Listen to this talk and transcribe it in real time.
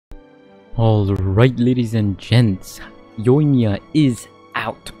Alright, ladies and gents, Yoimiya is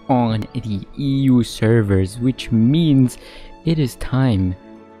out on the EU servers, which means it is time.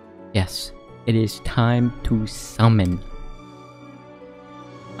 Yes, it is time to summon.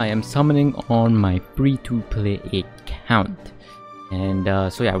 I am summoning on my free-to-play account.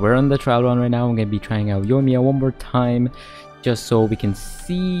 And so yeah, we're on the trial run right now. I'm going to be trying out Yoimiya one more time, just so we can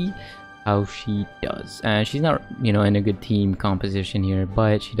see how she does. And she's not, in a good team composition here,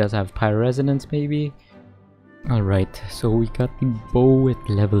 but she does have Pyro Resonance maybe. Alright, so we got the bow at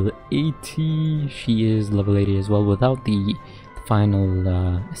level 80. She is level 80 as well without the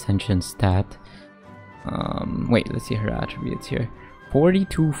final ascension stat. Wait, let's see her attributes here.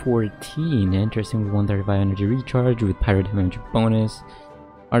 4214, interesting, with 135 energy recharge with pyro damage bonus.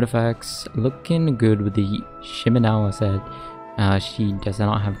 Artifacts looking good with the Shiminawa set. She does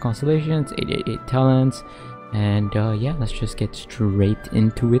not have constellations, 888 talents, and yeah, let's just get straight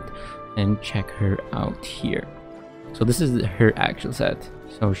into it and check her out here. So this is her actual set,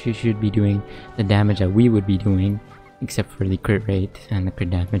 so she should be doing the damage that we would be doing, except for the crit rate and the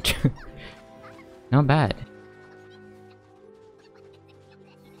crit damage. Not bad.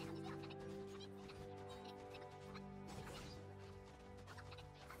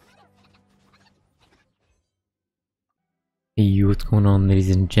 Hey, what's going on,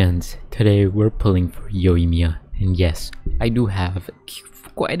 ladies and gents? Today we're pulling for Yoimiya, and yes, I do have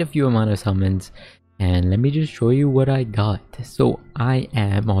quite a few amount of summons, and let me just show you what I got. So I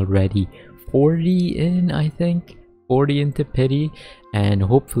am already 40 in, I think, 40 into pity, and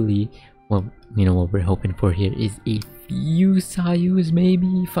hopefully, well, what we're hoping for here is a few Sayus,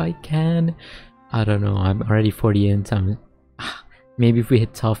 maybe, if I can. I don't know, I'm already 40 in, so maybe if we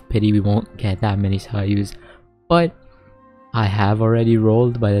hit soft pity we won't get that many Sayus, but I have already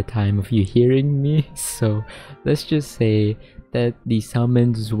rolled by the time of you hearing me, so let's just say that the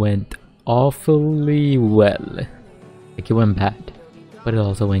summons went awfully well. Like, it went bad, but it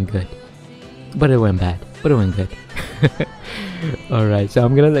also went good. But it went bad, but it went good. Alright, so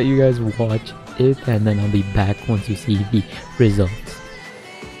I'm gonna let you guys watch it, and then I'll be back once you see the results.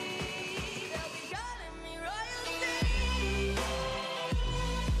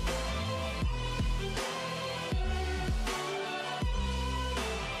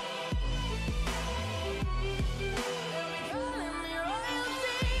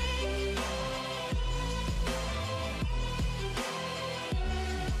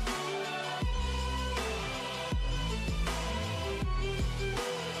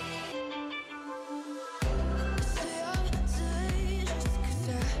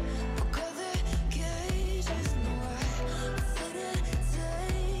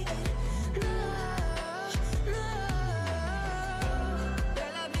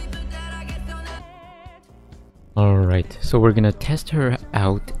 Alright, so we're gonna test her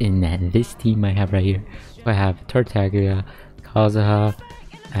out in this team I have right here. So I have Tartaglia, Kazuha,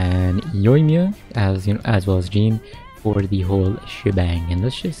 and Yoimiya, as well as Jean, for the whole shebang. And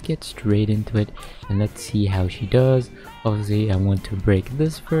let's just get straight into it, and let's see how she does. Obviously, I want to break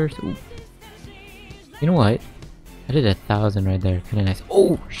this first. Ooh. You know what? I did 1,000 right there, kinda nice.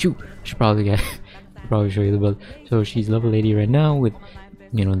 Oh shoot! I should probably show you the build. So she's level 80 right now with,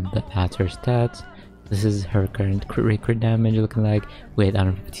 that's her stats. This is her current crit damage looking like, with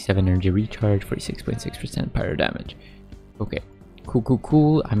 157 energy recharge, 46.6% pyro damage. Okay,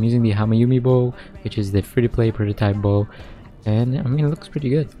 cool. I'm using the Hamayumi bow, which is the free-to-play prototype bow, and I mean, it looks pretty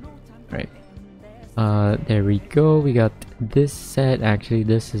good. Right. There we go. We got this set. Actually,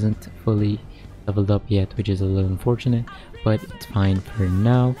 this isn't fully leveled up yet, which is a little unfortunate, but it's fine for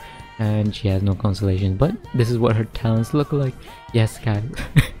now. And she has no constellation, but this is what her talents look like. Yes, guys.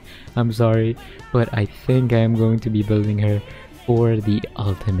 I'm sorry, but I think I am going to be building her for the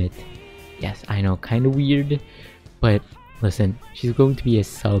ultimate. Yes, I know, kind of weird, but listen, she's going to be a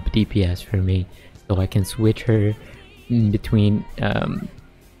sub DPS for me, so I can switch her in between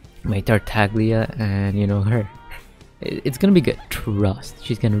my Tartaglia and her. It's gonna be good. Trust,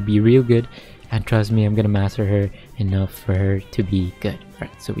 she's gonna be real good, and trust me, I'm gonna master her enough for her to be good.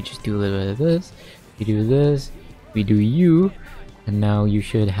 Right, so we just do a little bit of this, we do this, we do you. And now you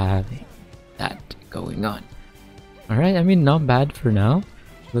should have that going on. Alright, I mean, not bad for now.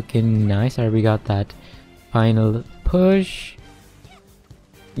 Looking nice. Alright, we got that final push.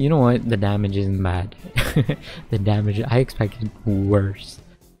 You know what? The damage isn't bad. The damage, I expected worse.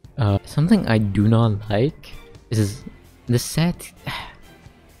 Something I do not like is the set,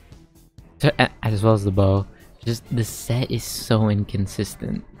 as well as the bow. Just the set is so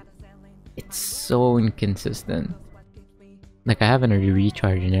inconsistent. It's so inconsistent. Like, I have energy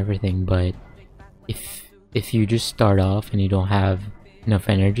recharge and everything, but if you just start off and you don't have enough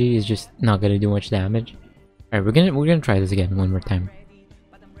energy, it's just not gonna do much damage. Alright, we're gonna try this again one more time.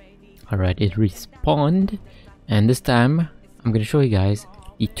 Alright, it respawned, and this time I'm gonna show you guys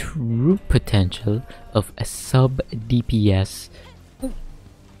the true potential of a sub DPS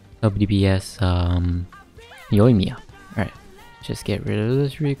Yoimiya. Alright, just get rid of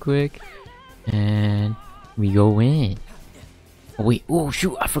this real quick and we go in. Oh wait, oh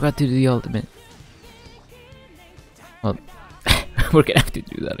shoot, I forgot to do the ultimate. Well, we're gonna have to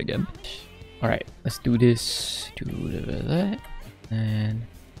do that again. Alright, let's do this. Do that. And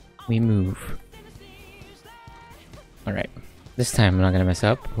we move. Alright, this time I'm not gonna mess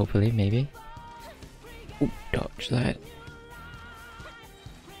up, hopefully, maybe. Ooh, dodge that.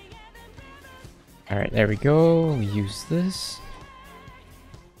 Alright, there we go. We use this.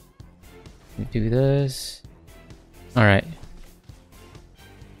 We do this. Alright.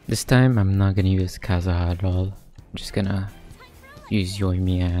 This time I'm not gonna use Kazuha at all. I'm just gonna use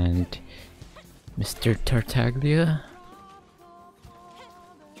Yoimiya and Mr. Tartaglia.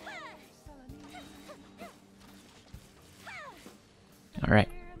 Alright,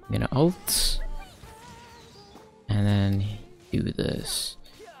 I'm gonna ult. And then do this.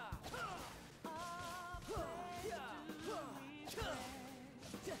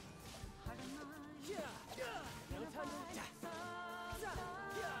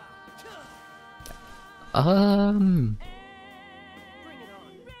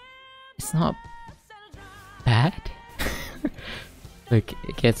 It's not bad. Like,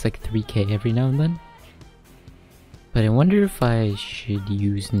 it gets like 3k every now and then. But I wonder if I should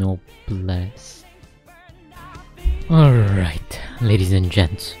use Noblesse. Alright, ladies and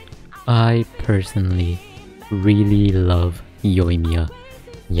gents. I personally really love Yoimiya.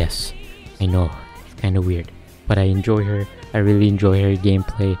 Yes, I know, it's kind of weird. But I enjoy her. I really enjoy her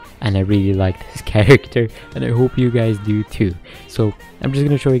gameplay, and I really like this character, and I hope you guys do too. So I'm just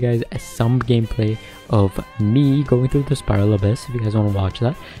gonna show you guys some gameplay of me going through the Spiral Abyss if you guys want to watch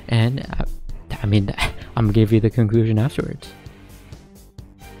that, and I mean, I'm gonna give you the conclusion afterwards.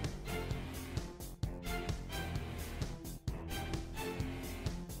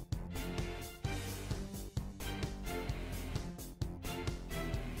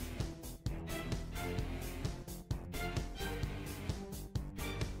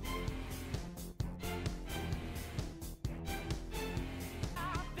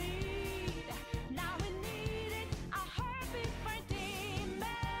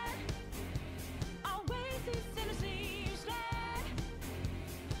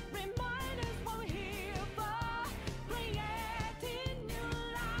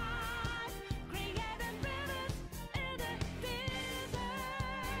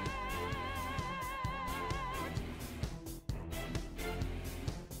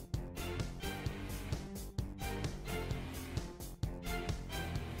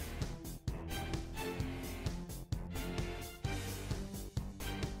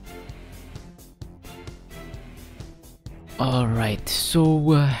 Alright,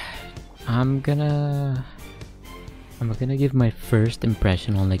 so I'm gonna give my first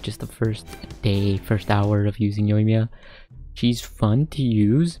impression on like just the first day, first hour of using Yoimiya. She's fun to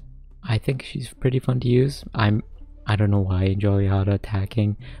use. I think she's pretty fun to use. I don't know why I enjoy auto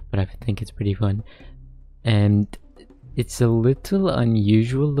attacking, but I think it's pretty fun. And it's a little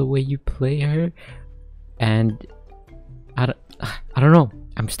unusual the way you play her, and I don't know.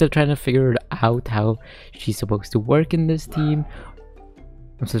 I'm still trying to figure out how she's supposed to work in this team.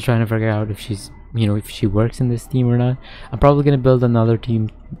 I'm still trying to figure out if she's, you know, if she works in this team or not. I'm probably gonna build another team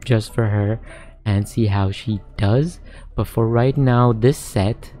just for her and see how she does. But for right now, this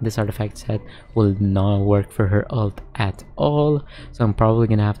artifact set will not work for her ult at all. So I'm probably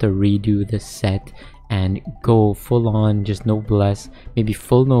gonna have to redo this set and go full on just Noblesse, maybe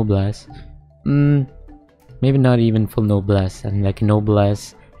full Noblesse. Maybe not even full Noblesse, and like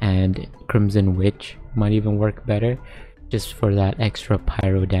Noblesse and Crimson Witch might even work better, just for that extra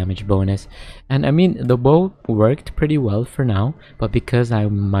pyro damage bonus. And I mean, the bow worked pretty well for now, but because I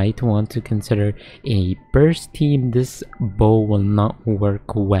might want to consider a burst team, this bow will not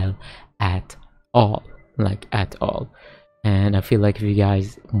work well at all, like at all. And I feel like if you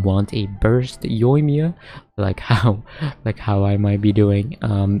guys want a burst Yoimiya, like how I might be doing,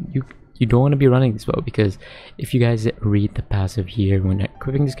 you don't want to be running this bow, because if you guys read the passive here, when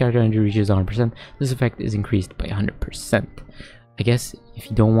equipping this character energy reaches 100%, this effect is increased by 100%. I guess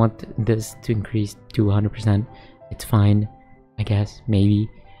if you don't want this to increase to 100%, it's fine, I guess, maybe.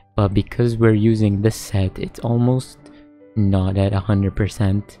 But because we're using this set, it's almost not at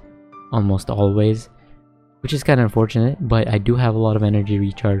 100%, almost always, which is kind of unfortunate. But I do have a lot of energy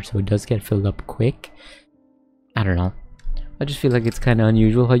recharge, so it does get filled up quick. I don't know. I just feel like it's kind of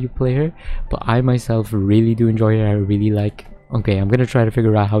unusual how you play her, but I myself really do enjoy her. I really like, okay, I'm gonna try to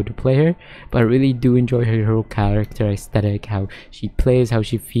figure out how to play her, but I really do enjoy her whole character aesthetic, how she plays, how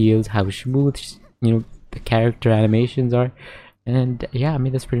she feels, how smooth the character animations are. And yeah, I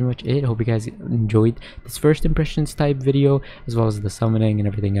mean, that's pretty much it. Hope you guys enjoyed this first impressions type video, as well as the summoning and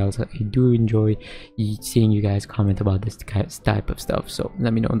everything else. I do enjoy seeing you guys comment about this type of stuff, so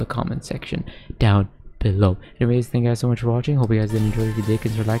let me know in the comment section down below. Anyways, thank you guys so much for watching. Hope you guys did enjoy. If you did,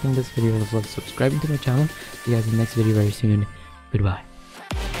 consider liking this video as well as subscribing to my channel. See you guys in the next video very soon. Goodbye.